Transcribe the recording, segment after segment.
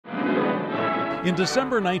In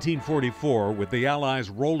December 1944, with the Allies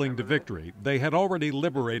rolling to victory, they had already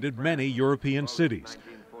liberated many European cities.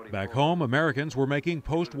 Back home, Americans were making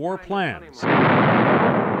post-war plans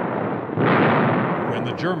when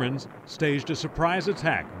the Germans staged a surprise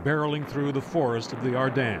attack, barreling through the forest of the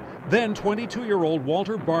Ardennes. Then 22-year-old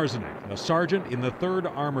Walter Barzenick, a sergeant in the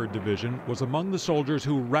 3rd Armored Division, was among the soldiers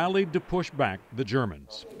who rallied to push back the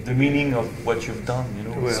Germans. The meaning of what you've done,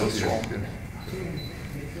 is so strong.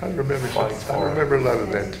 I remember a lot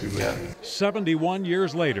of that too. Yeah. 71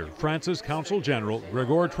 years later, France's Consul General,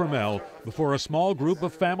 Gregor Tremel, before a small group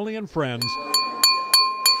of family and friends,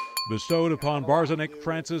 bestowed upon Barzenick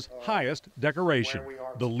France's highest decoration,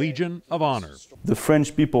 the Legion of Honor. The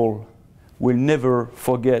French people will never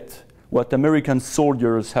forget what American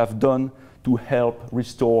soldiers have done to help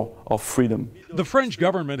restore our freedom. The French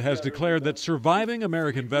government has declared that surviving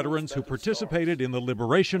American veterans who participated in the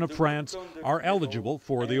liberation of France are eligible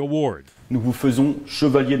for the award. Nous vous faisons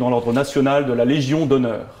chevalier dans l'ordre national de la Légion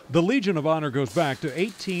d'honneur. The Legion of Honor goes back to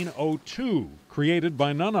 1802, created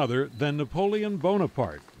by none other than Napoleon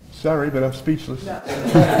Bonaparte. Sorry, but I'm speechless.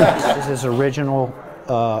 This is his original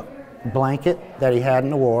blanket that he had in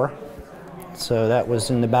the war. So that was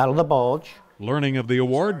in the Battle of the Bulge. Learning of the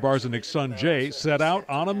award, Barzenick's son Jay set out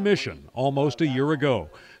on a mission almost a year ago,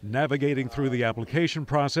 navigating through the application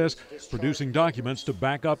process, producing documents to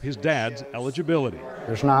back up his dad's eligibility.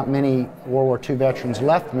 There's not many World War II veterans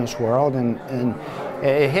left in this world, and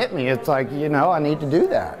it hit me. It's like, I need to do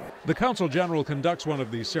that. The Consul General conducts one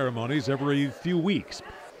of these ceremonies every few weeks.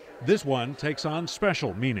 This one takes on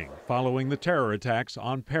special meaning following the terror attacks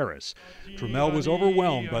on Paris. Tremel was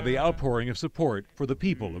overwhelmed by the outpouring of support for the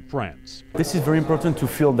people of France. This is very important to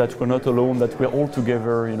feel that we're not alone, that we're all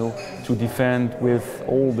together, to defend with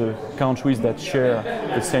all the countries that share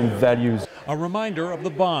the same values. A reminder of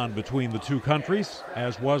the bond between the two countries,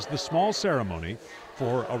 as was the small ceremony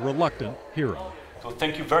for a reluctant hero. So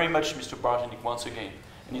thank you very much, Mr. Barzenick, once again.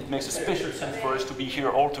 And it makes a special sense for us to be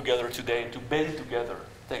here all together today and to band together.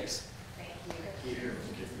 Thanks.